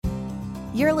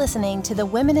You're listening to the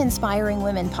Women Inspiring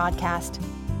Women podcast.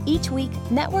 Each week,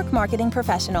 network marketing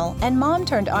professional and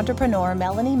mom-turned-entrepreneur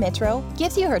Melanie Mitro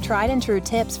gives you her tried-and-true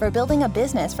tips for building a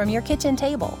business from your kitchen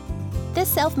table. This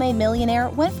self-made millionaire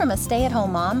went from a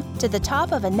stay-at-home mom to the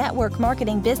top of a network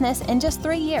marketing business in just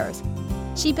 3 years.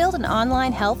 She built an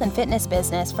online health and fitness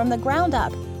business from the ground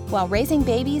up while raising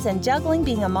babies and juggling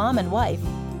being a mom and wife.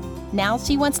 Now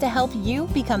she wants to help you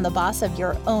become the boss of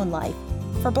your own life.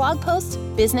 For blog posts,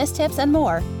 business tips, and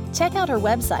more, check out her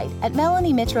website at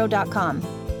melaniemitro.com.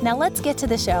 Now let's get to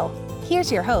the show.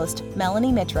 Here's your host,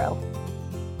 Melanie Mitro.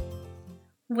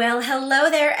 Well, hello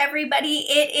there, everybody.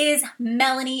 It is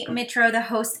Melanie Mitro, the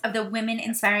host of the Women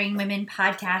Inspiring Women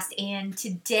podcast. And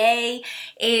today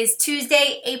is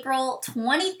Tuesday, April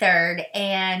 23rd.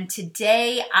 And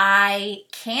today I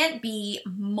can't be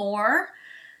more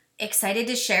excited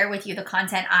to share with you the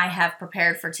content I have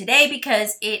prepared for today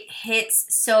because it hits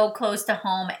so close to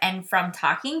home. And from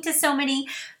talking to so many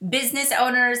business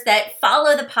owners that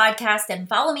follow the podcast and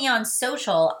follow me on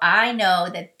social, I know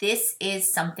that this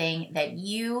is something that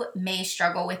you may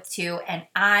struggle with too. And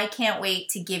I can't wait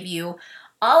to give you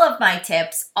all of my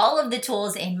tips, all of the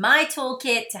tools in my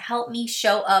toolkit to help me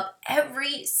show up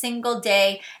every single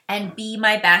day and be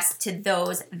my best to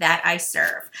those that I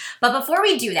serve. But before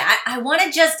we do that, I want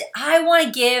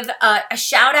to give a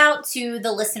shout out to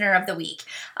the listener of the week.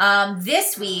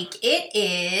 This week it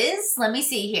is,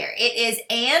 it is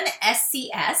Ann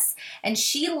SCS, and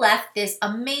she left this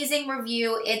amazing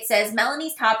review. It says,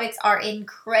 Melanie's topics are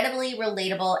incredibly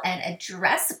relatable and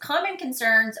address common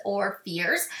concerns or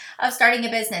fears of starting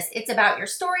a business. It's about your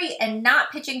story and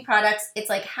not pitching products. It's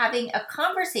like having a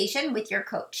conversation with your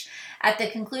coach. At the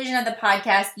conclusion of the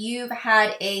podcast, you've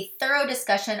had a thorough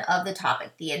discussion of the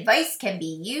topic. The advice can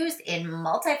be used in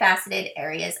multifaceted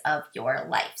areas of your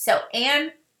life. So,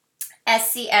 Anne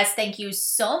SCS, thank you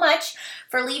so much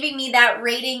for leaving me that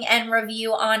rating and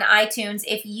review on iTunes.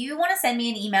 If you want to send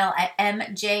me an email at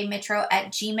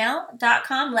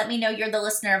mjmitro@gmail.com, let me know you're the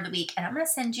listener of the week, and I'm going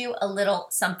to send you a little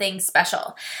something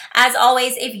special. As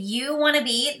always, if you want to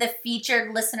be the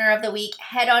featured listener of the week,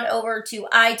 head on over to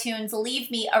iTunes, leave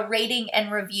me a rating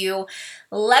and review.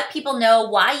 Let people know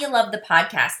why you love the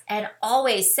podcast, and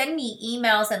always send me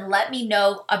emails and let me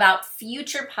know about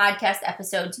future podcast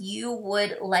episodes you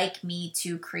would like me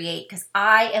to create, because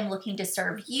I am looking to serve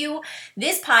you.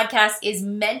 This podcast is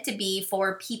meant to be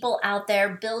for people out there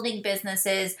building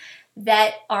businesses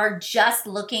that are just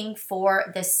looking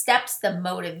for the steps, the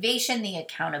motivation, the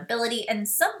accountability, and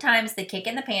sometimes the kick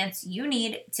in the pants you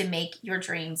need to make your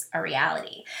dreams a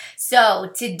reality.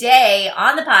 So today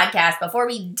on the podcast, before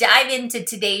we dive into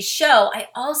today's show, I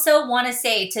also want to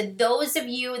say to those of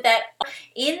you that are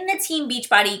in the Team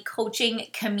Beachbody coaching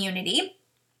community,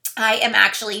 I am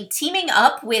actually teaming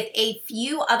up with a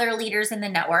few other leaders in the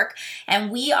network, and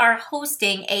we are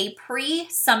hosting a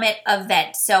pre-summit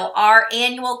event. So our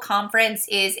annual conference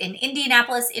is in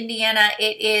Indianapolis, Indiana.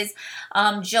 It is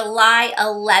July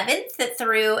 11th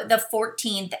through the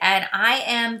 14th, and I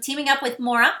am teaming up with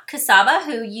Maura Casaba,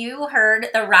 who you heard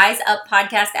the Rise Up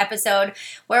podcast episode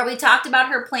where we talked about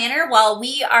her planner. Well,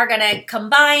 we are going to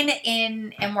combine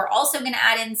in, and we're also going to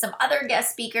add in some other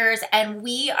guest speakers, and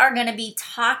we are going to be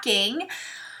talking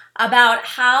about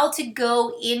how to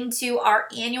go into our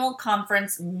annual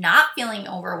conference not feeling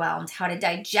overwhelmed, how to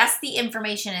digest the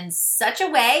information in such a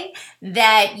way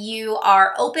that you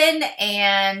are open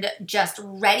and just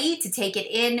ready to take it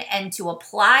in and to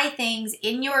apply things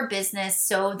in your business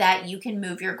so that you can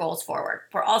move your goals forward.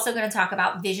 We're also going to talk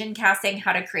about vision casting,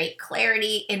 how to create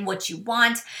clarity in what you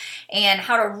want, and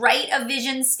how to write a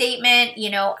vision statement,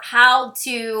 how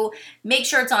to make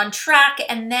sure it's on track.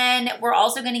 And then we're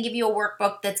also going to give you a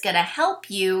workbook that's going to help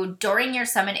you during your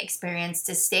summit experience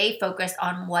to stay focused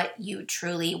on what you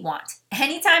truly want.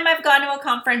 Anytime I've gone to a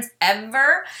conference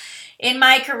ever in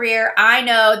my career, I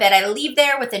know that I leave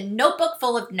there with a notebook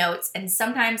full of notes, and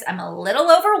sometimes I'm a little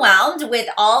overwhelmed with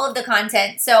all of the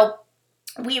content. So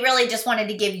we really just wanted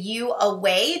to give you a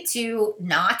way to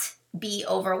not be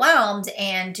overwhelmed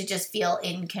and to just feel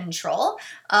in control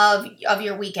of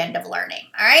your weekend of learning.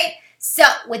 All right. So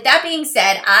with that being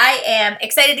said, I am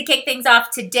excited to kick things off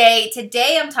today.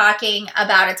 Today I'm talking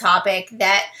about a topic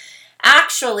that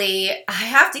actually I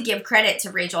have to give credit to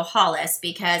Rachel Hollis,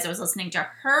 because I was listening to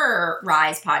her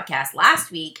Rise podcast last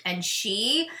week, and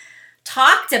she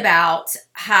talked about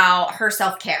how her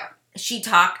self-care. She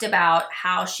talked about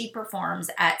how she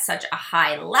performs at such a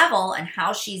high level and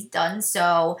how she's done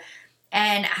so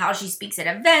and how she speaks at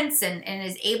events and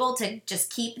is able to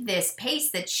just keep this pace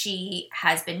that she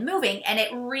has been moving. And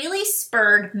it really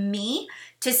spurred me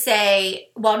to say,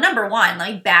 well, number one,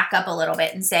 let me back up a little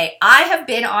bit and say, I have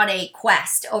been on a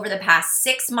quest over the past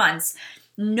 6 months,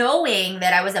 knowing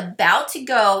that I was about to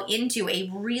go into a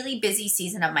really busy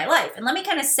season of my life. And let me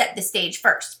kind of set the stage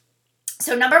first.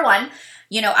 So number one,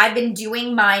 I've been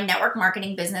doing my network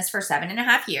marketing business for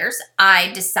 7.5 years.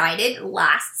 I decided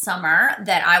last summer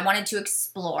that I wanted to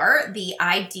explore the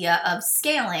idea of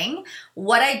scaling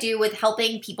what I do with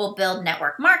helping people build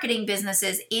network marketing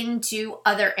businesses into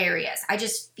other areas. I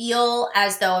just feel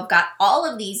as though I've got all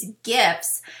of these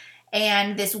gifts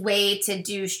and this way to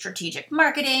do strategic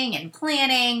marketing and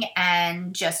planning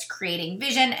and just creating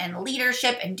vision and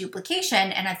leadership and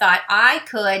duplication. And I thought I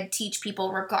could teach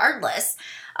people regardless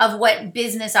of what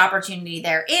business opportunity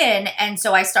they're in. And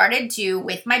so I started to,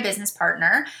 with my business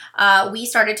partner, we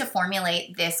started to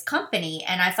formulate this company.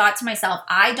 And I thought to myself,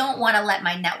 I don't want to let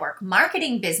my network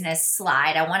marketing business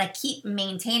slide. I want to keep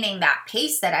maintaining that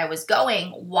pace that I was going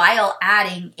while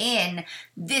adding in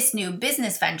this new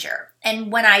business venture.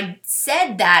 And when I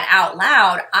said that out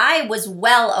loud, I was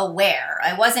well aware.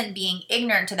 I wasn't being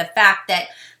ignorant to the fact that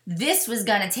this was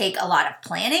going to take a lot of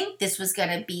planning. This was going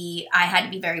to be, I had to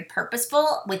be very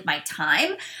purposeful with my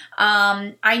time.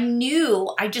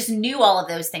 I just knew all of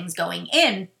those things going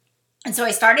in. And so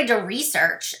I started to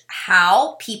research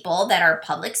how people that are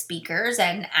public speakers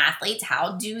and athletes,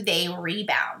 how do they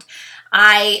rebound?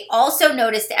 I also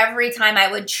noticed every time I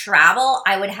would travel,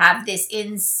 I would have this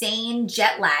insane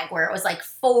jet lag where it was like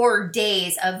 4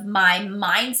 days of my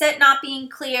mindset not being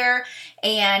clear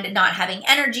and not having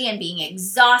energy and being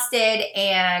exhausted.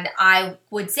 And I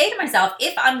would say to myself,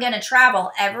 if I'm going to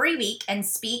travel every week and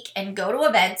speak and go to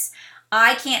events,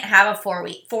 I can't have a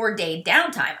 4-day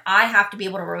downtime. I have to be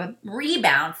able to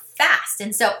rebound fast.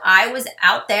 And so I was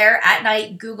out there at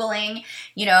night Googling,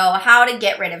 how to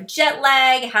get rid of jet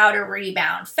lag, how to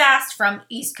rebound fast from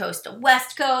East Coast to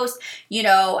West Coast,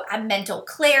 mental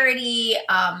clarity,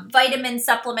 vitamin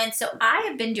supplements. So I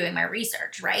have been doing my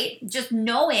research, right? Just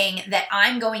knowing that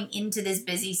I'm going into this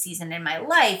busy season in my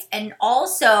life, and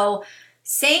also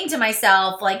saying to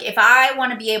myself, like, if I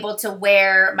want to be able to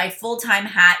wear my full-time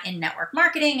hat in network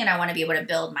marketing and I want to be able to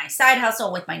build my side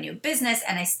hustle with my new business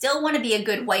and I still want to be a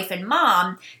good wife and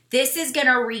mom, this is going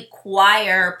to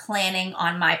require planning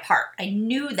on my part. I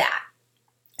knew that.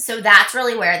 So that's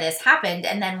really where this happened.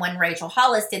 And then when Rachel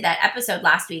Hollis did that episode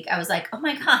last week, I was like, oh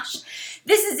my gosh,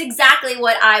 this is exactly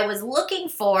what I was looking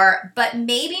for, but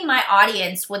maybe my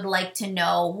audience would like to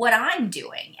know what I'm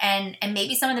doing and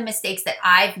maybe some of the mistakes that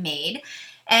I've made.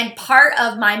 And part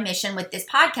of my mission with this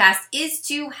podcast is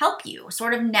to help you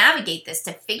sort of navigate this,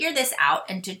 to figure this out,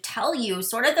 and to tell you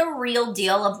sort of the real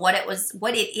deal of what it was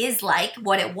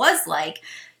like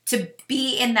to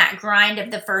be in that grind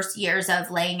of the first years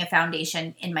of laying a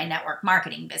foundation in my network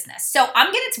marketing business. So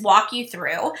I'm going to walk you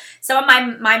through some of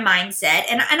my mindset.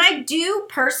 And I do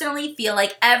personally feel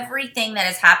like everything that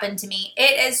has happened to me,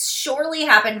 it has surely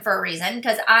happened for a reason,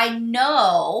 because I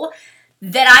know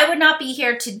that I would not be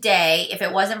here today if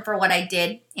it wasn't for what I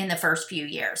did in the first few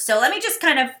years. So let me just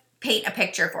kind of paint a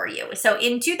picture for you. So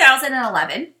in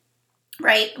 2011,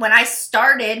 right, when I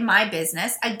started my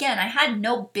business, again, I had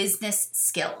no business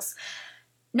skills,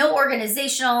 no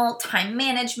organizational, time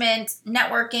management,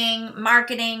 networking,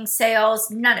 marketing, sales,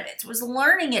 none of it. I was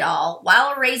learning it all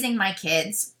while raising my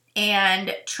kids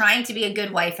and trying to be a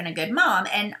good wife and a good mom.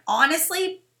 And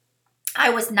honestly, I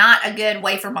was not a good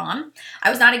wife or mom. I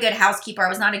was not a good housekeeper. I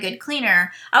was not a good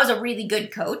cleaner. I was a really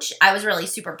good coach. I was really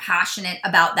super passionate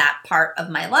about that part of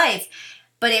my life.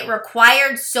 But it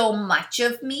required so much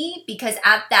of me because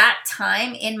at that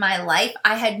time in my life,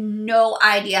 I had no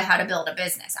idea how to build a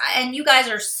business. And you guys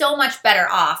are so much better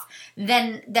off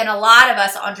than a lot of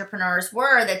us entrepreneurs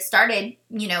were that started,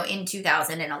 in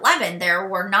 2011. There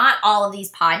were not all of these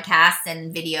podcasts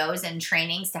and videos and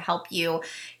trainings to help you,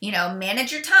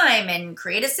 manage your time and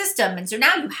create a system. And so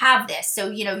now you have this. So,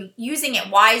 using it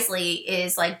wisely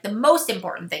is like the most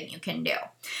important thing you can do.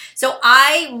 So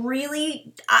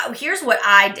here's what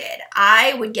I did.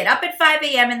 I would get up at 5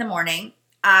 a.m. in the morning.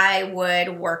 I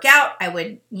would work out. I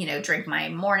would, drink my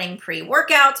morning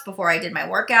pre-workouts before I did my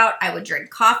workout. I would drink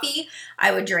coffee.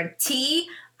 I would drink tea.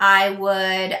 I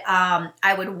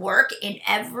would work in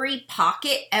every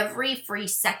pocket, every free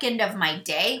second of my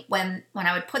day. When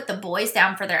I would put the boys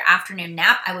down for their afternoon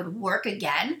nap, I would work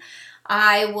again.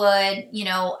 I would,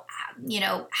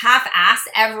 half-ass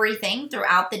everything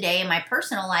throughout the day in my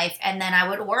personal life. And then I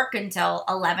would work until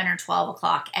 11 or 12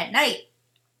 o'clock at night.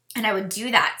 And I would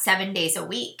do that 7 days a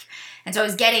week. And so I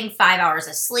was getting 5 hours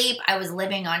of sleep. I was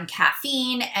living on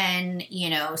caffeine and,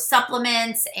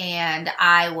 supplements, and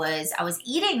I was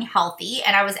eating healthy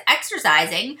and I was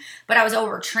exercising, but I was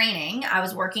overtraining. I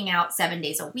was working out 7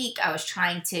 days a week. I was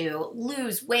trying to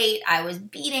lose weight. I was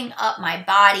beating up my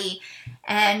body.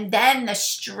 And then the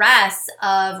stress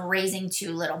of raising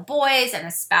two little boys and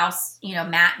a spouse,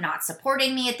 Matt not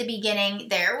supporting me at the beginning,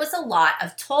 there was a lot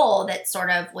of toll that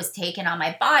sort of was taken on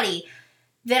my body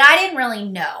that I didn't really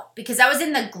know because I was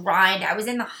in the grind. I was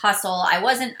in the hustle.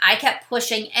 I kept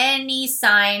pushing any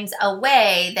signs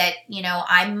away that,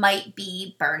 I might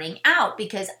be burning out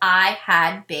because I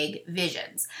had big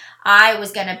visions. I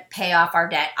was going to pay off our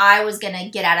debt. I was going to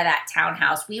get out of that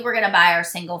townhouse. We were going to buy our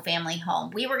single family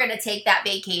home. We were going to take that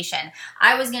vacation.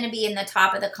 I was going to be in the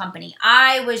top of the company.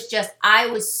 I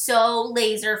was so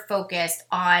laser focused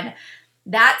on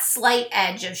that slight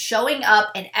edge of showing up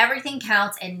and everything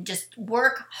counts and just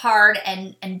work hard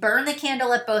and burn the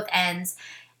candle at both ends.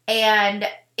 And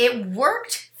it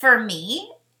worked for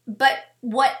me. But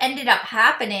what ended up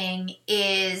happening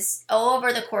is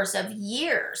over the course of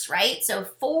years, right? So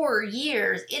 4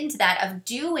 years into that of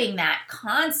doing that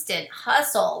constant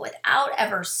hustle without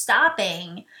ever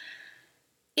stopping,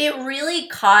 it really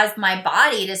caused my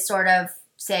body to sort of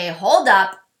say, hold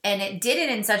up. And it did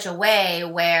it in such a way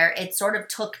where it sort of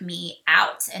took me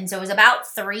out. And so it was about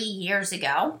 3 years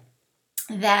ago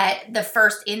that the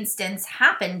first instance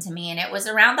happened to me, and it was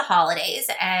around the holidays,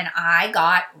 and I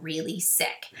got really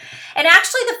sick. And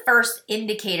actually the first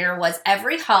indicator was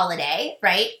every holiday,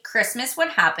 right? Christmas would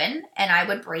happen, and I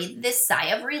would breathe this sigh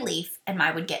of relief, and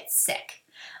I would get sick.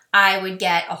 I would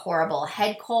get a horrible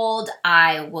head cold.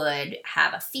 I would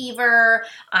have a fever.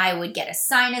 I would get a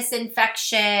sinus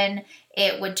infection.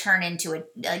 It would turn into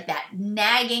that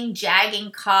nagging,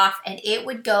 jagging cough, and it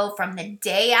would go from the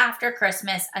day after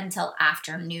Christmas until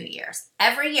after New Year's.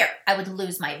 Every year, I would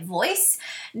lose my voice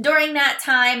during that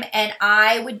time, and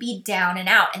I would be down and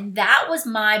out. And that was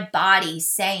my body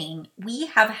saying, we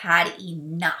have had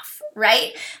enough,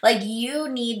 right? Like, you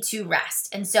need to rest.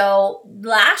 And so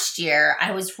last year,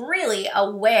 I was really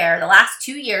aware, the last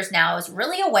 2 years now, I was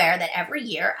really aware that every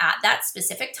year at that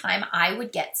specific time, I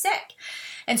would get sick.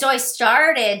 And so I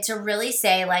started to really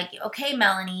say, okay,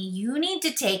 Melanie, you need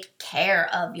to take care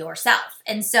of yourself.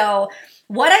 And so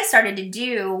what I started to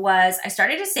do was I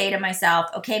started to say to myself,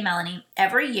 okay, Melanie,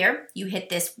 every year you hit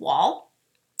this wall.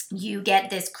 You get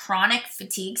this chronic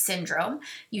fatigue syndrome.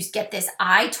 You get this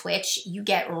eye twitch. You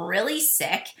get really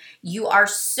sick. You are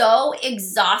so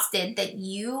exhausted that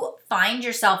you find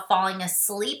yourself falling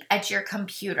asleep at your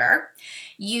computer.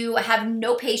 You have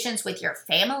no patience with your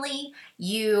family.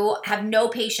 You have no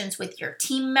patience with your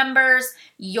team members.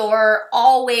 You're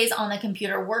always on the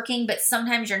computer working, but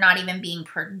sometimes you're not even being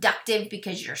productive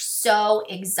because you're so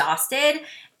exhausted.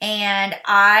 And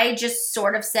I just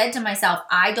sort of said to myself,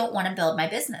 I don't want to build my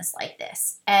business like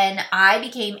this. And I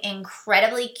became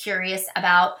incredibly curious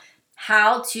about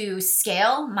how to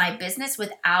scale my business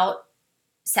without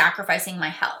sacrificing my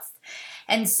health.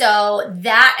 And so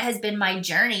that has been my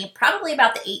journey. Probably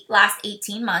about the last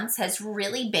 18 months has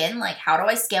really been how do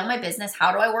I scale my business?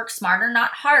 How do I work smarter,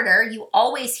 not harder? You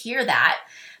always hear that.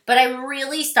 But I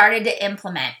really started to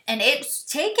implement, and it's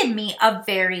taken me a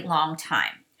very long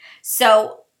time.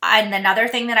 And another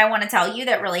thing that I want to tell you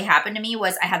that really happened to me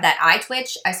was I had that eye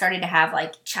twitch. I started to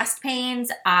have chest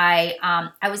pains.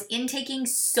 I was intaking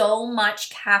so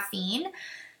much caffeine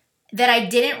that I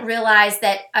didn't realize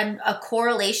that a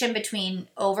correlation between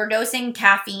overdosing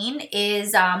caffeine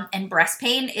is and breast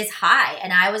pain is high.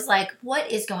 And I was like,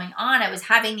 what is going on? I was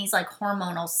having these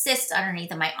hormonal cysts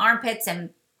underneath of my armpits,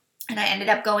 and I ended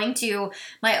up going to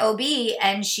my OB,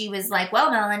 and she was like, well,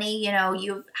 Melanie,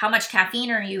 how much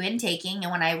caffeine are you intaking?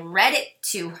 And when I read it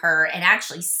to her and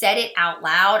actually said it out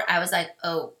loud, I was like,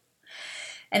 oh.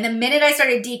 And the minute I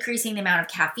started decreasing the amount of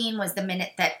caffeine was the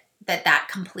minute that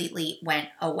completely went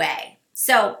away.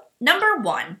 So, number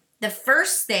one, the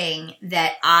first thing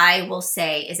that I will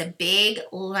say is a big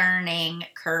learning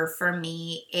curve for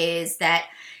me is that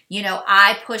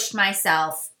I pushed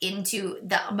myself into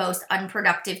the most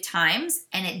unproductive times,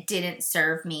 and it didn't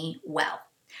serve me well.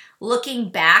 Looking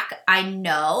back, I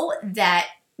know that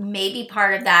maybe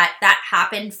part of that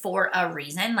happened for a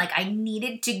reason. I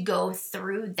needed to go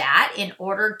through that in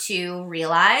order to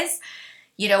realize,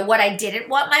 what I didn't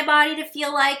want my body to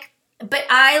feel like. But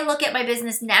I look at my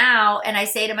business now and I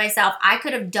say to myself, I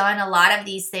could have done a lot of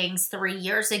these things 3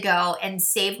 years ago and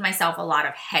saved myself a lot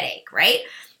of headache, right?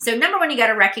 So number one, you got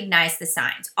to recognize the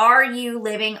signs. Are you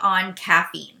living on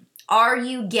caffeine? Are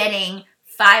you getting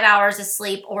 5 hours of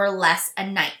sleep or less a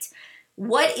night?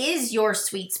 what is your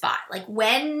sweet spot? Like,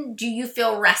 when do you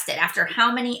feel rested? After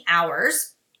how many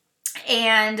hours?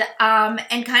 And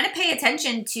kind of pay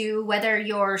attention to whether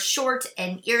you're short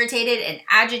and irritated and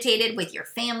agitated with your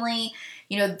family.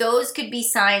 Those could be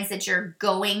signs that you're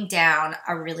going down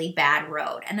a really bad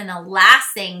road. And then the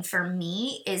last thing for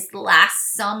me is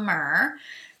last summer,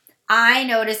 I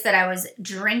noticed that I was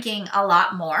drinking a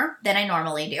lot more than I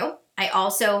normally do. I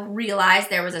also realized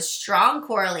there was a strong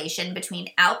correlation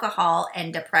between alcohol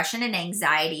and depression and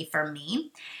anxiety for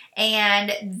me.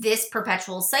 And this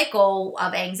perpetual cycle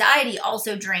of anxiety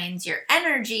also drains your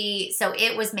energy, so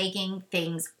it was making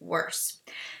things worse.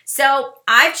 So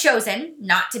I've chosen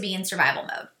not to be in survival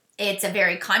mode. It's a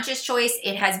very conscious choice.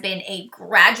 It has been a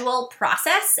gradual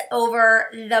process over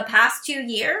the past 2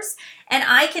 years, and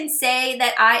I can say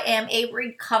that I am a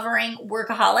recovering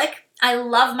workaholic. I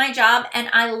love my job and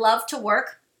I love to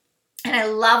work. And I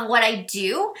love what I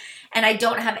do, and I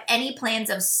don't have any plans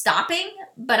of stopping,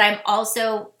 but I'm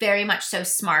also very much so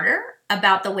smarter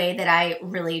about the way that I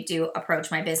really do approach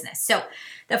my business. So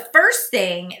the first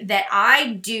thing that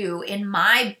I do in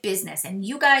my business, and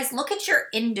you guys look at your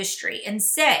industry and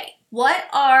say, what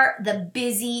are the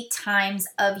busy times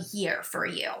of year for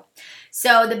you?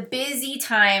 So the busy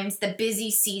times, the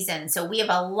busy season. So we have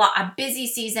a busy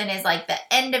season is like the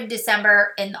end of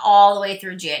December and all the way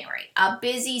through January. A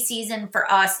busy season for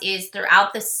us is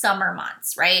throughout the summer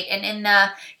months, right? And in the,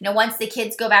 once the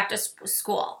kids go back to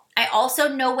school. I also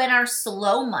know when our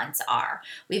slow months are.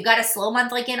 We've got a slow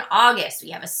month like in August.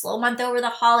 We have a slow month over the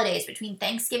holidays between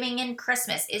Thanksgiving and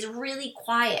Christmas is really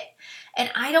quiet.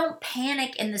 And I don't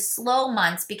panic in the slow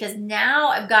months because now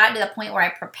I've gotten to the point where I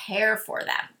prepare for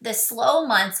them. The slow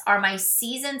months are my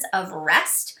seasons of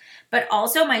rest, but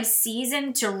also my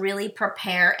season to really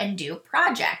prepare and do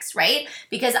projects, right?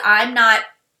 Because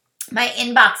my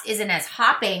inbox isn't as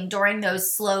hopping during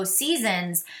those slow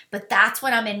seasons, but that's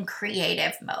when I'm in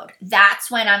creative mode.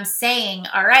 That's when I'm saying,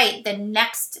 all right, the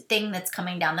next thing that's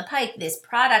coming down the pike, this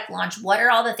product launch, what are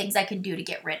all the things I can do to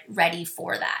get ready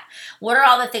for that? What are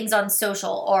all the things on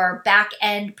social or back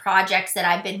end projects that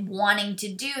I've been wanting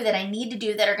to do that I need to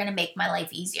do that are going to make my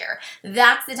life easier?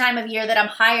 That's the time of year that I'm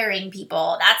hiring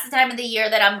people. That's the time of the year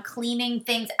that I'm cleaning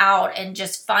things out and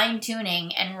just fine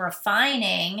tuning and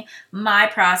refining my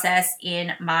process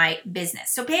in my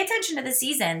business. So pay attention to the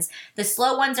seasons. The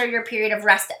slow ones are your period of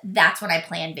rest. That's when I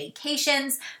plan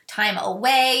vacations, time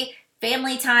away,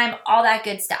 family time, all that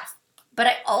good stuff. But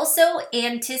I also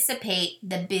anticipate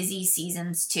the busy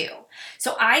seasons too.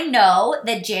 So I know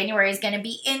that January is going to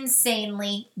be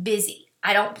insanely busy.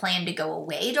 I don't plan to go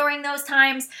away during those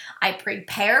times. I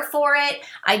prepare for it.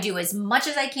 I do as much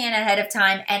as I can ahead of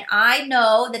time. And I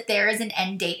know that there is an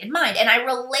end date in mind. And I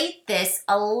relate this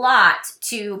a lot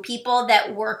to people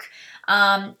that work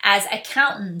as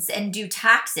accountants and do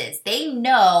taxes. They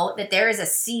know that there is a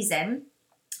season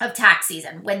of tax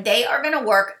season when they are going to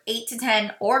work 8 to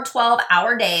 10 or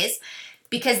 12-hour days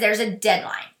because there's a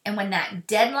deadline. And when that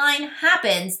deadline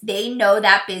happens, they know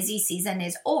that busy season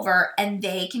is over and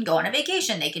they can go on a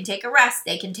vacation. They can take a rest.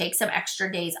 They can take some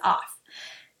extra days off.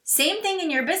 Same thing in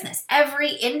your business.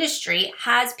 Every industry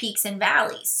has peaks and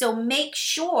valleys. So make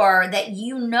sure that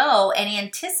you know and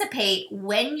anticipate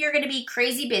when you're going to be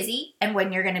crazy busy and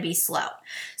when you're going to be slow.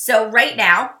 So right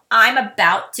now, I'm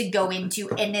about to go into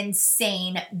an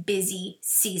insane busy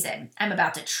season. I'm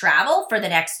about to travel for the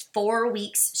next 4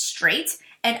 weeks straight.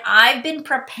 And I've been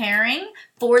preparing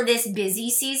for this busy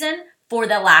season for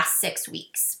the last 6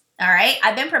 weeks. All right.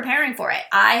 I've been preparing for it.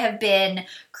 I have been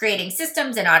creating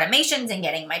systems and automations and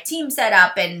getting my team set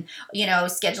up and,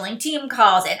 scheduling team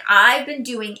calls. And I've been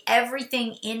doing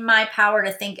everything in my power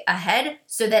to think ahead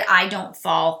so that I don't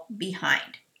fall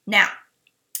behind. Now,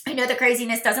 I know the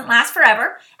craziness doesn't last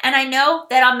forever. And I know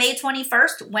that on May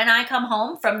 21st, when I come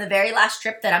home from the very last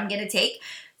trip that I'm going to take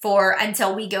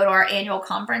until we go to our annual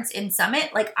conference in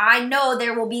Summit, I know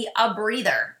there will be a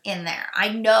breather in there. I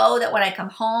know that when I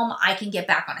come home, I can get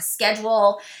back on a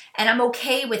schedule, and I'm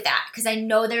okay with that because I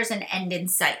know there's an end in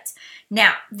sight.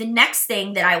 Now, the next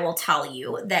thing that I will tell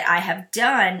you that I have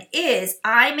done is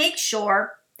I make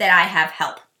sure that I have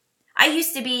help. I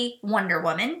used to be Wonder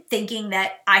Woman, thinking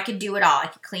that I could do it all. I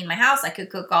could clean my house, I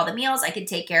could cook all the meals, I could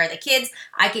take care of the kids,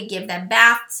 I could give them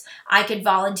baths, I could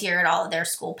volunteer at all of their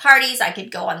school parties, I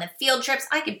could go on the field trips,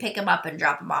 I could pick them up and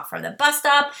drop them off from the bus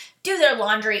stop, do their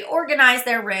laundry, organize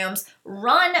their rooms,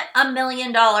 run $1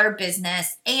 million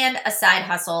business, and a side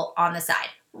hustle on the side.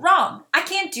 Wrong. I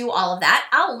can't do all of that.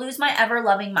 I'll lose my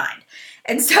ever-loving mind.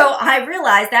 And so I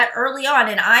realized that early on,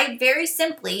 and I very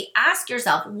simply ask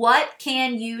yourself, what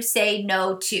can you say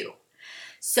no to?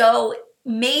 So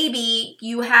maybe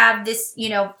you have this,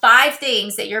 5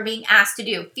 things that you're being asked to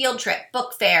do: field trip,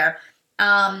 book fair.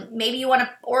 Maybe you want to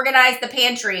organize the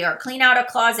pantry or clean out a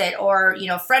closet, or,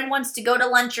 friend wants to go to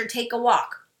lunch or take a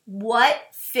walk. What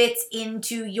fits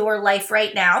into your life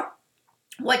right now?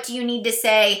 What do you need to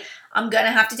say, I'm going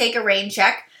to have to take a rain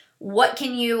check? What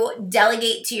can you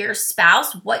delegate to your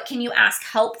spouse? What can you ask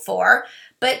help for?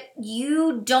 But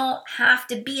you don't have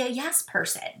to be a yes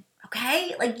person.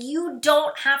 Okay? Like, you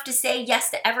don't have to say yes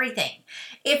to everything.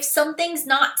 If something's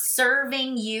not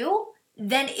serving you,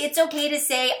 then it's okay to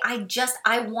say,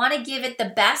 I want to give it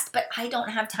the best, but I don't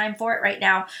have time for it right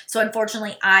now. So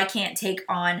unfortunately, I can't take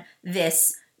on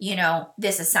this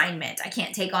assignment. I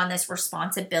can't take on this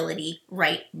responsibility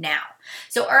right now.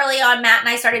 So early on, Matt and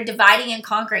I started dividing and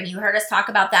conquering. You heard us talk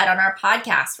about that on our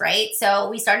podcast, right? So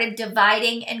we started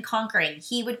dividing and conquering.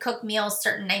 He would cook meals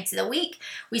certain nights of the week.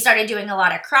 We started doing a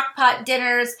lot of crock pot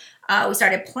dinners. We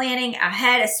started planning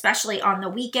ahead, especially on the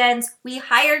weekends. We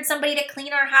hired somebody to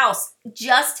clean our house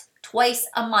just twice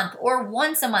a month or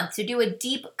once a month to do a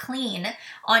deep clean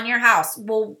on your house.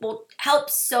 Will help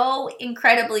so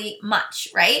incredibly much,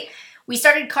 right? We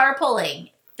started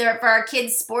carpooling for our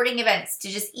kids' sporting events to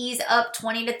just ease up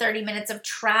 20 to 30 minutes of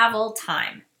travel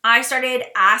time. I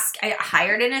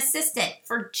hired an assistant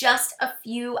for just a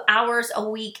few hours a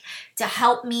week to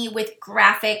help me with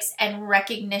graphics and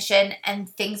recognition and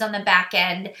things on the back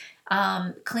end,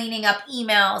 cleaning up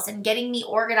emails and getting me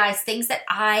organized, things that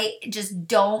I just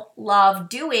don't love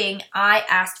doing. I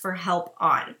asked for help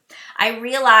on. I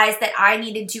realized that I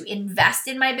needed to invest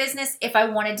in my business if I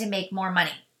wanted to make more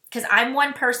money. Because I'm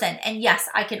one person, and yes,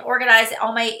 I can organize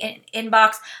all my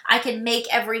inbox. I can make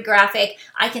every graphic.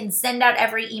 I can send out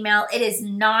every email. It is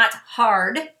not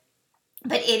hard,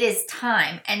 but it is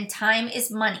time, and time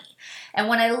is money. And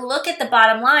when I look at the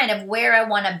bottom line of where I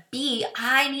want to be,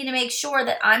 I need to make sure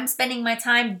that I'm spending my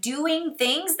time doing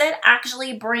things that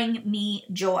actually bring me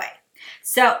joy.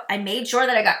 So I made sure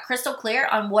that I got crystal clear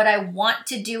on what I want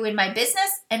to do in my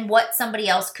business and what somebody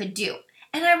else could do.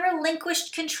 And I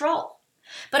relinquished control.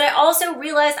 But I also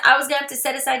realized I was going to have to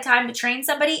set aside time to train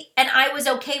somebody, and I was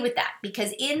okay with that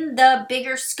because in the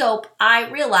bigger scope, I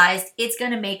realized it's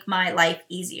going to make my life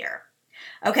easier.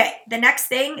 Okay, the next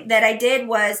thing that I did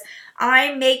was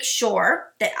I make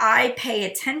sure that I pay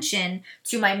attention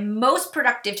to my most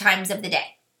productive times of the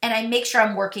day, and I make sure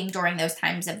I'm working during those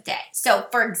times of day. So,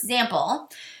 for example,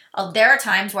 there are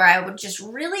times where I would just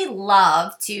really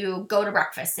love to go to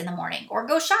breakfast in the morning or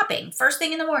go shopping first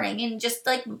thing in the morning and just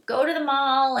like go to the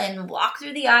mall and walk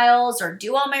through the aisles or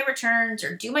do all my returns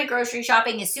or do my grocery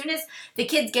shopping as soon as the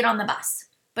kids get on the bus.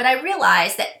 But I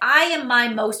realized that I am my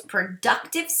most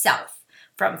productive self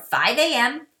from 5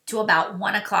 a.m. to about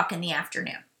 1 o'clock in the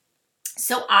afternoon.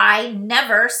 So I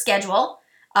never schedule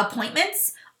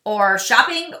appointments or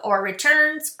shopping or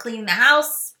returns, cleaning the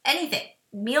house, anything.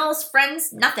 Meals,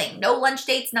 friends, nothing. No lunch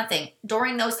dates, nothing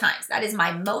during those times. That is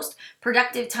my most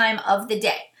productive time of the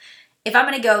day. If I'm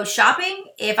going to go shopping,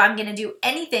 if I'm going to do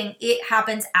anything, it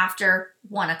happens after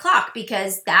 1 o'clock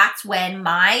because that's when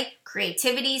my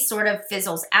creativity sort of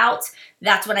fizzles out.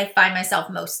 That's when I find myself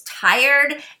most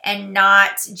tired and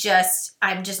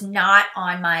I'm just not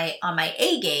on my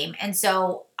A game. And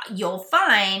so you'll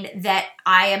find that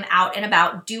I am out and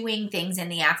about doing things in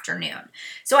the afternoon.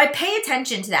 So I pay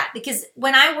attention to that because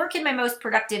when I work in my most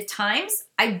productive times,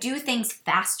 I do things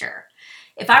faster.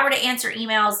 If I were to answer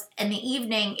emails in the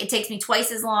evening, it takes me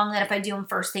twice as long than if I do them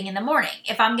first thing in the morning.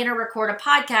 If I'm going to record a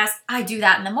podcast, I do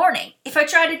that in the morning. If I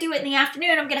try to do it in the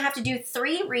afternoon, I'm going to have to do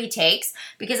 3 retakes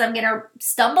because I'm going to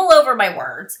stumble over my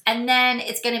words. And then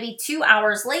it's going to be 2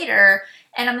 hours later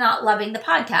and I'm not loving the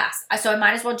podcast. So I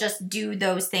might as well just do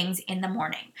those things in the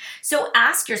morning. So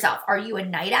ask yourself, are you a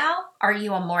night owl? Are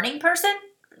you a morning person?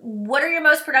 What are your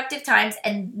most productive times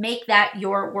and make that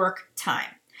your work time?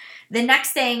 The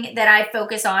next thing that I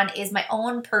focus on is my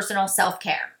own personal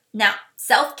self-care. Now,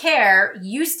 self-care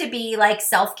used to be like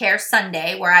self-care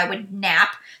Sunday where I would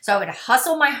nap. So I would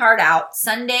hustle my heart out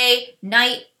Sunday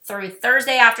night through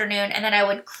Thursday afternoon, and then I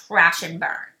would crash and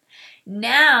burn.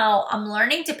 Now I'm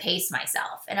learning to pace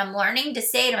myself and I'm learning to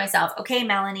say to myself, okay,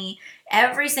 Melanie,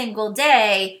 every single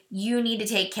day you need to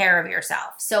take care of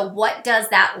yourself. So what does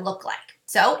that look like?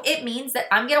 So it means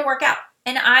that I'm going to work out.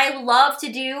 And I love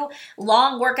to do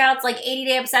long workouts like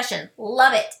 80-day obsession.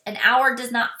 Love it. An hour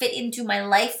does not fit into my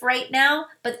life right now,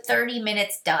 but 30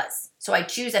 minutes does. So I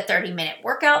choose a 30-minute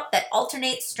workout that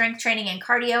alternates strength training and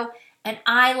cardio. And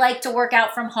I like to work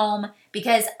out from home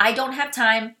because I don't have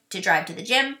time to drive to the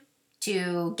gym,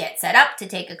 to get set up, to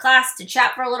take a class, to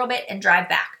chat for a little bit and drive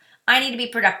back. I need to be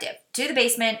productive. To the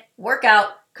basement, work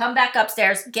out, come back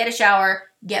upstairs, get a shower,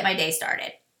 get my day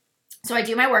started. So I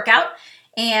do my workout.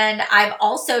 And I've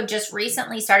also just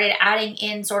recently started adding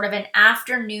in sort of an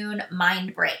afternoon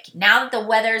mind break. Now that the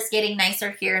weather's getting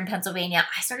nicer here in Pennsylvania,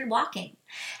 I started walking.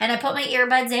 And I put my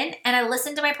earbuds in and I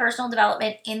listen to my personal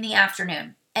development in the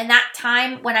afternoon. And that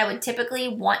time when I would typically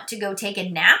want to go take a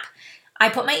nap, I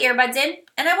put my earbuds in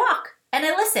and I walk. And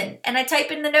I listen and I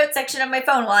type in the notes section of my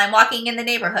phone while I'm walking in the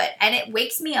neighborhood. And it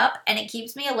wakes me up and it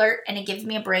keeps me alert and it gives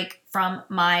me a break from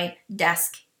my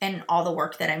desk and all the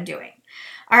work that I'm doing.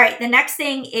 All right, the next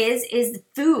thing is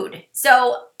food.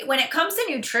 So when it comes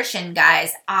to nutrition,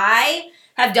 guys, I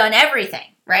have done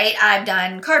everything, right? I've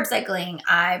done carb cycling.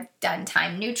 I've done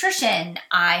time nutrition.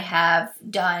 I have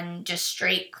done just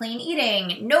straight clean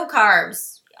eating, no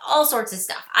carbs, all sorts of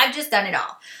stuff. I've just done it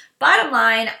all. Bottom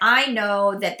line, I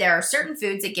know that there are certain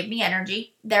foods that give me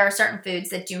energy. There are certain foods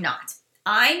that do not.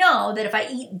 I know that if I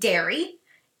eat dairy,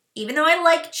 even though I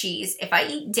like cheese, if I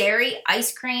eat dairy,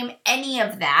 ice cream, any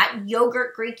of that,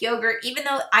 yogurt, Greek yogurt, even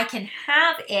though I can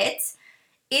have it,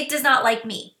 it does not like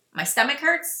me. My stomach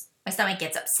hurts, my stomach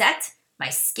gets upset, my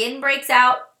skin breaks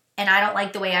out, and I don't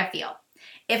like the way I feel.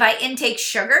 If I intake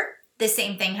sugar, the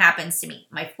same thing happens to me.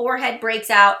 My forehead breaks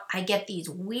out, I get these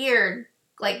weird,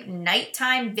 like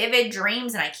nighttime vivid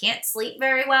dreams, and I can't sleep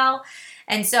very well.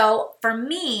 And so for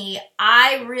me,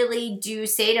 I really do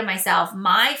say to myself,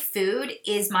 my food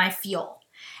is my fuel.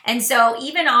 And so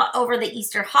even over the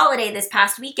Easter holiday this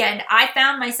past weekend, I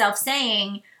found myself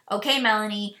saying, okay,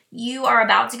 Melanie, you are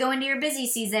about to go into your busy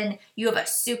season. You have a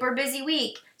super busy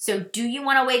week. So do you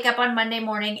want to wake up on Monday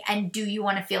morning and do you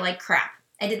want to feel like crap?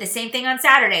 I did the same thing on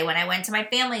Saturday when I went to my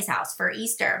family's house for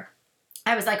Easter.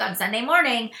 I was like, on Sunday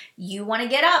morning, you want to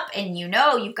get up and you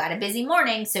know you've got a busy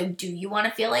morning, so do you want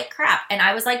to feel like crap? And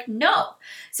I was like, no.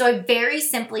 So I very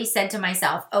simply said to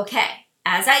myself, okay,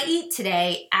 as I eat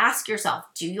today, ask yourself,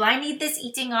 do I need this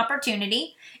eating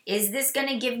opportunity? Is this going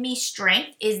to give me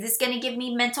strength? Is this going to give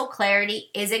me mental clarity?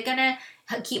 Is it going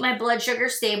to keep my blood sugar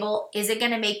stable? Is it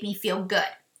going to make me feel good?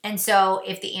 And so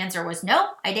if the answer was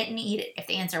no, I didn't eat it. If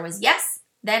the answer was yes,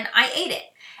 then I ate it.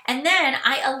 And then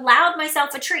I allowed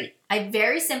myself a treat. I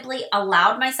very simply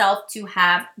allowed myself to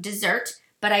have dessert,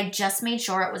 but I just made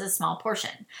sure it was a small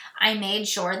portion. I made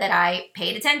sure that I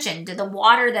paid attention to the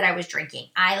water that I was drinking.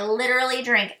 I literally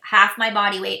drank half my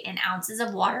body weight in ounces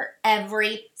of water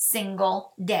every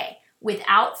single day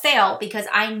without fail because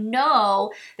I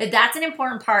know that that's an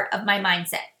important part of my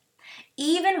mindset.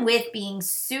 Even with being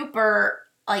super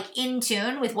in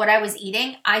tune with what I was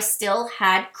eating, I still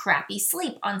had crappy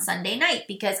sleep on Sunday night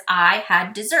because I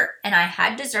had dessert and I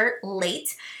had dessert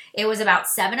late. It was about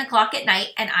 7 o'clock at night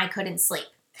and I couldn't sleep.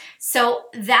 So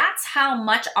that's how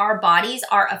much our bodies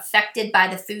are affected by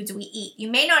the foods we eat. You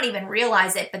may not even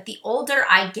realize it, but the older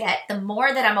I get, the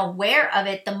more that I'm aware of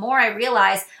it, the more I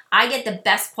realize I get the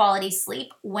best quality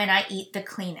sleep when I eat the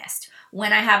cleanest.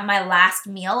 When I have my last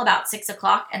meal about 6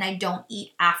 o'clock and I don't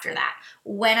eat after that.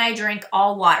 When I drink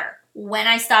all water. When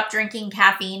I stop drinking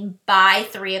caffeine by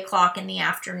 3 o'clock in the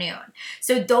afternoon.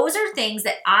 So those are things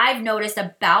that I've noticed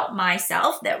about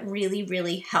myself that really,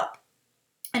 really help.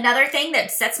 Another thing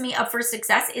that sets me up for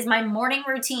success is my morning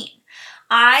routine.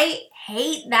 I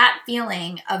hate that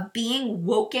feeling of being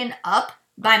woken up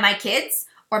by my kids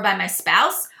or by my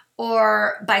spouse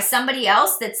or by somebody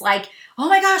else that's like, oh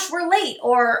my gosh, we're late,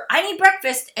 or I need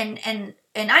breakfast and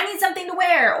I need something to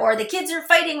wear, or the kids are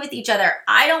fighting with each other.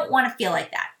 I don't want to feel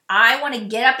like that. I want to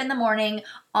get up in the morning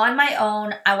on my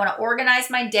own. I want to organize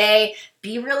my day,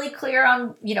 be really clear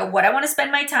on, what I want to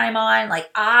spend my time on. Like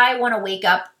I want to wake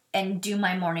up and do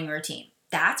my morning routine.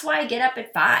 That's why I get up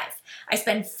at 5. I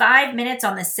spend 5 minutes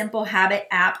on the Simple Habit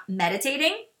app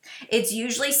meditating. It's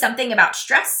usually something about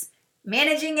stress,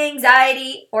 managing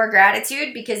anxiety, or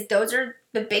gratitude, because those are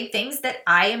the big things that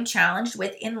I am challenged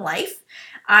with in life.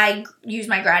 I use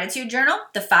my gratitude journal,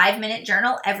 the 5-minute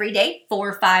journal, every day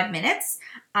for 5 minutes.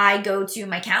 I go to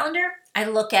my calendar. I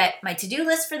look at my to-do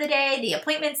list for the day, the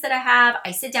appointments that I have.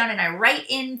 I sit down and I write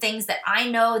in things that I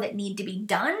know that need to be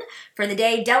done for the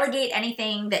day, delegate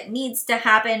anything that needs to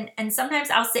happen, and sometimes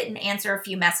I'll sit and answer a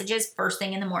few messages first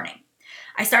thing in the morning.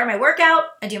 I start my workout.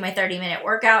 I do my 30-minute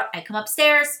workout. I come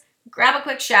upstairs, grab a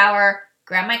quick shower,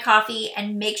 grab my coffee,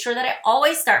 and make sure that I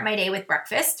always start my day with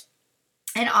breakfast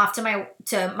and off to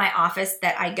my office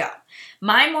that I go.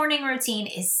 My morning routine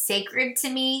is sacred to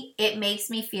me. It makes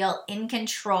me feel in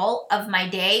control of my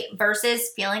day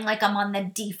versus feeling like I'm on the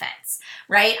defense,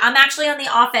 right? I'm actually on the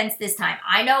offense this time.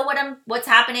 I know what's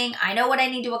happening. I know what I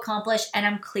need to accomplish, and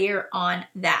I'm clear on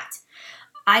that.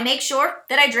 I make sure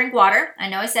that I drink water. I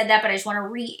know I said that, but I just want to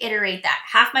reiterate that.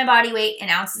 Half my body weight in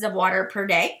ounces of water per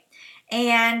day.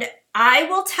 And I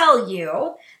will tell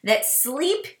you that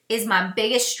sleep is my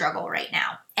biggest struggle right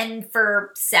now. And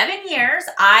for 7 years,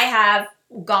 I have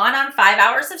gone on 5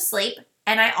 hours of sleep,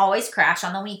 and I always crash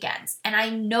on the weekends. And I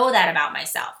know that about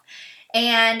myself.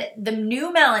 And the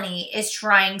new Melanie is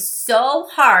trying so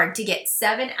hard to get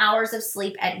 7 hours of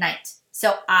sleep at night.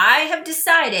 So I have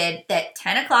decided that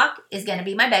 10 o'clock is going to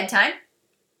be my bedtime.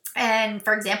 And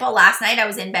for example, last night I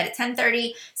was in bed at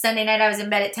 10:30. Sunday night I was in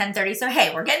bed at 10:30. So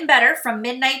hey, we're getting better from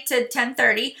midnight to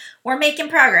 10:30. We're making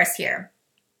progress here.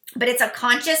 But it's a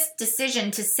conscious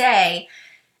decision to say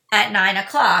at 9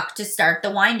 o'clock to start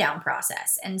the wind down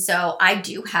process. And so I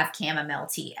do have chamomile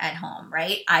tea at home,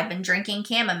 right? I've been drinking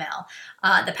chamomile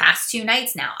the past 2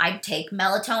 nights now. I take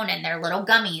melatonin. They're little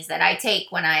gummies that I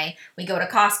take when we go to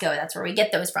Costco. That's where we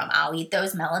get those from. I'll eat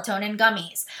those melatonin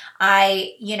gummies.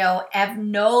 I, have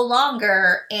no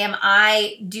longer am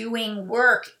I doing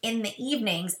work in the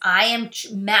evenings. I am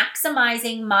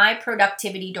maximizing my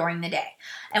productivity during the day.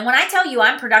 And when I tell you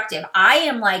I'm productive, I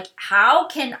am like, how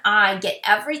can I get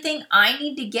everything I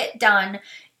need to get done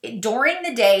during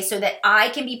the day so that I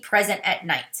can be present at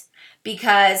night?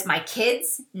 Because my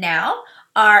kids now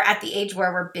are at the age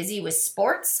where we're busy with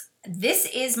sports. This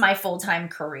is my full-time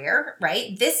career,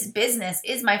 right? This business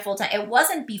is my full-time. It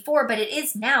wasn't before, but it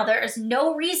is now. There is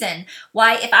no reason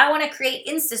why, if I want to create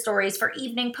Insta stories for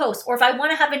evening posts, or if I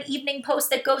want to have an evening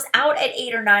post that goes out at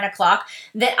 8 or 9 o'clock,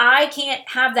 that I can't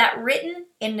have that written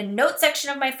in the note section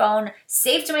of my phone,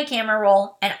 saved to my camera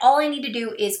roll, and all I need to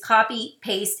do is copy,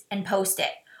 paste, and post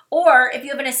it. Or if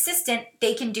you have an assistant,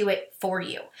 they can do it for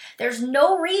you. There's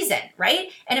no reason, right?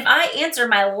 And if I answer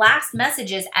my last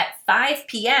messages at 5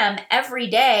 p.m. every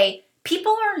day,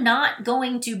 people are not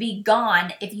going to be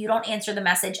gone if you don't answer the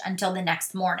message until the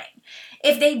next morning.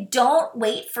 If they don't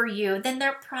wait for you, then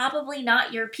they're probably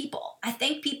not your people. I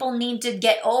think people need to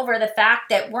get over the fact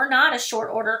that we're not a short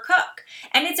order cook.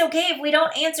 And it's okay if we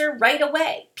don't answer right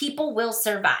away. People will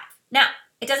survive. Now,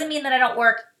 it doesn't mean that I don't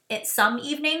work at some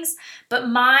evenings, but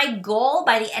my goal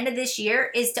by the end of this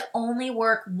year is to only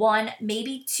work 1,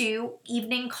 maybe 2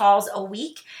 evening calls a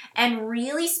week and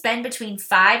really spend between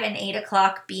 5 and 8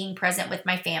 o'clock being present with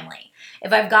my family.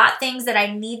 If I've got things that I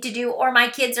need to do, or my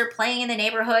kids are playing in the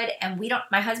neighborhood and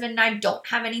my husband and I don't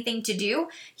have anything to do,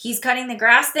 he's cutting the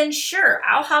grass, then sure,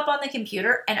 I'll hop on the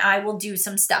computer and I will do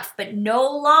some stuff. But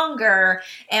no longer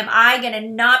am I going to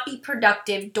not be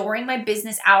productive during my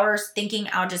business hours thinking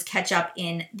I'll just catch up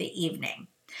in the evening.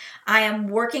 I am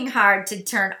working hard to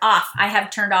turn off. I have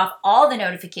turned off all the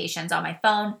notifications on my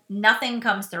phone. Nothing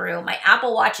comes through. My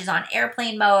Apple Watch is on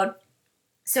airplane mode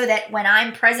so that when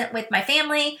I'm present with my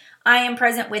family, I am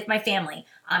present with my family.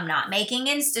 I'm not making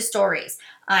Insta stories.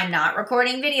 I'm not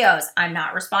recording videos. I'm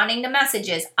not responding to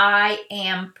messages. I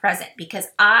am present because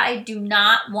I do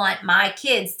not want my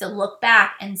kids to look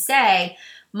back and say,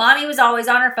 Mommy was always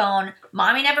on her phone.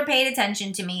 Mommy never paid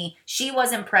attention to me. She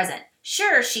wasn't present.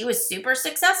 Sure, she was super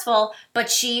successful,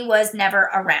 but she was never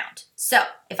around. So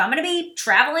if I'm going to be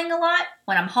traveling a lot,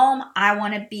 when I'm home, I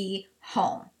want to be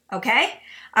home. Okay?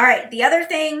 All right. The other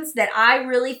things that I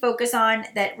really focus on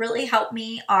that really help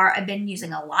me are I've been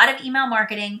using a lot of email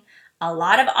marketing, a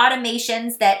lot of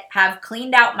automations that have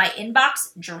cleaned out my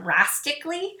inbox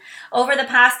drastically over the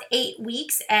past 8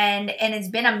 weeks. And it's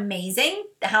been amazing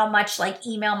how much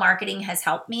email marketing has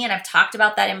helped me. And I've talked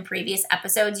about that in previous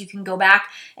episodes. You can go back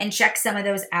and check some of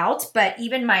those out. But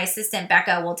even my assistant,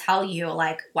 Becca, will tell you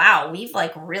wow, we've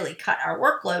really cut our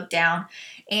workload down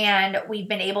and we've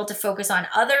been able to focus on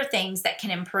other things that can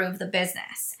improve the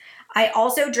business. I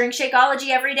also drink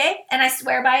Shakeology every day, and I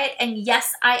swear by it. And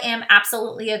yes, I am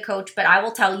absolutely a coach, but I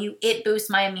will tell you, it boosts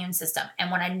my immune system. And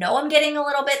when I know I'm getting a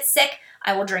little bit sick,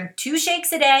 I will drink 2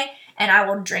 shakes a day, and I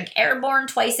will drink Airborne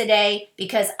twice a day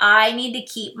because I need to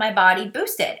keep my body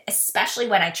boosted, especially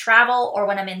when I travel or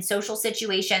when I'm in social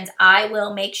situations. I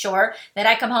will make sure that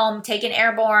I come home, take an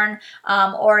Airborne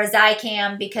or a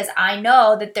Zicam because I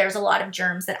know that there's a lot of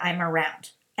germs that I'm around.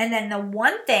 And then the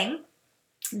one thing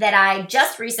that I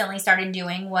just recently started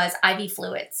doing was IV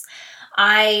fluids.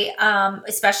 I,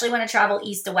 especially when I travel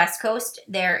east to west coast,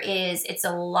 it's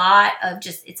a lot of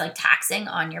it's taxing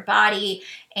on your body,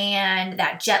 and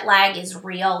that jet lag is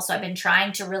real. So I've been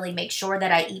trying to really make sure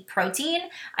that I eat protein.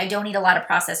 I don't eat a lot of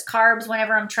processed carbs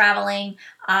whenever I'm traveling.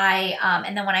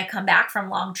 And then when I come back from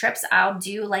long trips, I'll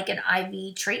do an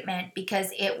IV treatment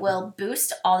because it will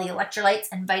boost all the electrolytes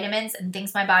and vitamins and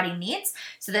things my body needs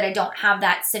so that I don't have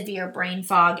that severe brain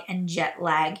fog and jet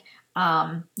lag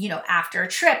after a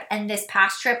trip. And this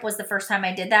past trip was the first time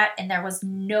I did that, and there was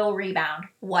no rebound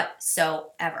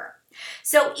whatsoever.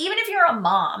 So even if you're a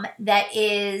mom that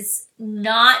is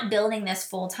not building this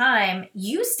full time,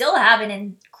 you still have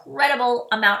an incredible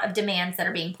amount of demands that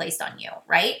are being placed on you,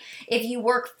 right? If you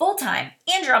work full-time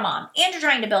and you're a mom and you're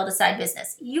trying to build a side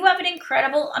business, you have an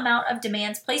incredible amount of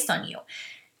demands placed on you.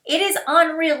 It is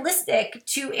unrealistic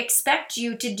to expect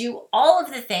you to do all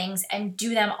of the things and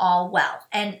do them all well.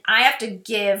 And I have to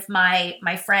give my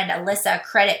friend Alyssa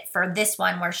credit for this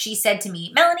one, where she said to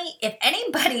me, Melanie, if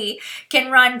anybody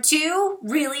can run 2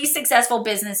 really successful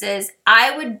businesses,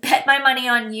 I would bet my money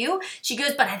on you. She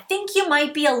goes, but I think you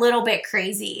might be a little bit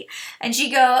crazy. And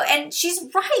she's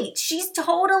right. She's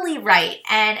totally right.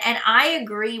 And I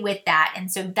agree with that.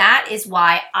 And so that is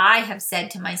why I have said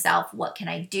to myself, what can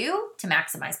I do to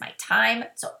maximize my time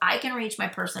so I can reach my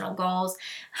personal goals?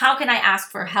 How can I ask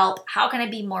for help? How can I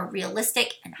be more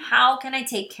realistic? And how can I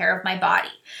take care of my body?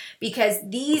 Because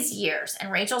these years, and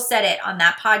Rachel said it on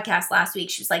that podcast last week,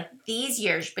 she was like, these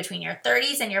years between your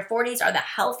 30s and your 40s are the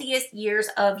healthiest years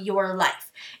of your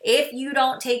life. If you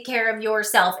don't take care of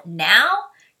yourself now,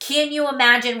 can you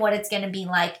imagine what it's going to be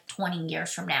like 20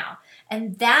 years from now?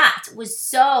 And that was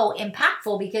so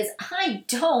impactful, because I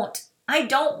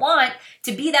don't want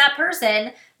to be that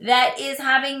person that is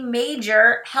having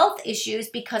major health issues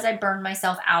because I burned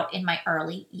myself out in my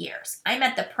early years. I'm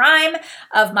at the prime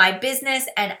of my business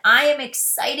and I am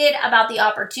excited about the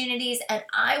opportunities, and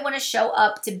I want to show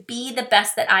up to be the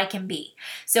best that I can be.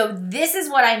 So this is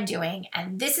what I'm doing,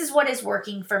 and this is what is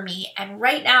working for me. And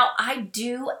right now I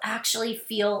do actually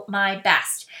feel my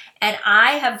best. And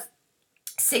I have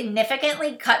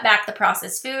significantly cut back the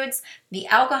processed foods, the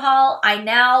alcohol. I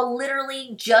now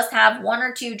literally just have 1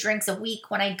 or 2 drinks a week.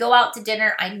 When I go out to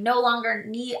dinner, I no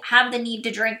longer have the need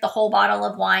to drink the whole bottle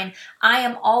of wine. I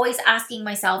am always asking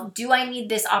myself, do I need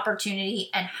this opportunity,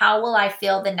 and how will I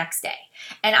feel the next day?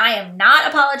 And I am not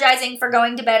apologizing for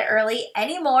going to bed early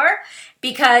anymore,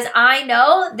 because I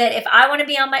know that if I want to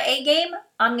be on my A game,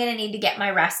 I'm going to need to get my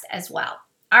rest as well.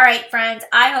 All right, friends,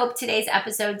 I hope today's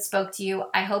episode spoke to you.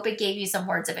 I hope it gave you some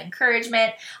words of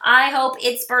encouragement. I hope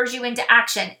it spurs you into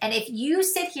action. And if you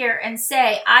sit here and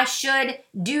say, I should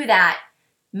do that,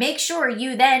 make sure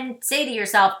you then say to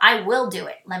yourself, I will do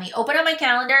it. Let me open up my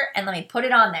calendar and let me put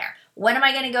it on there. When am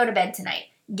I going to go to bed tonight?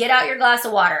 Get out your glass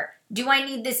of water. Do I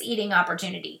need this eating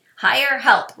opportunity? Hire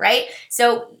help, right?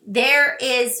 So there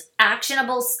is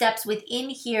actionable steps within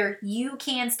here you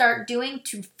can start doing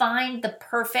to find the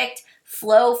perfect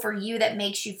flow for you that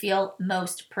makes you feel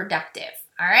most productive.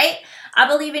 All right? I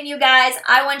believe in you guys.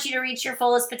 I want you to reach your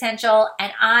fullest potential,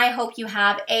 and I hope you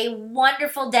have a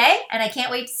wonderful day. And I can't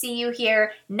wait to see you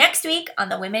here next week on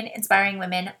the Women Inspiring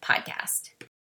Women podcast.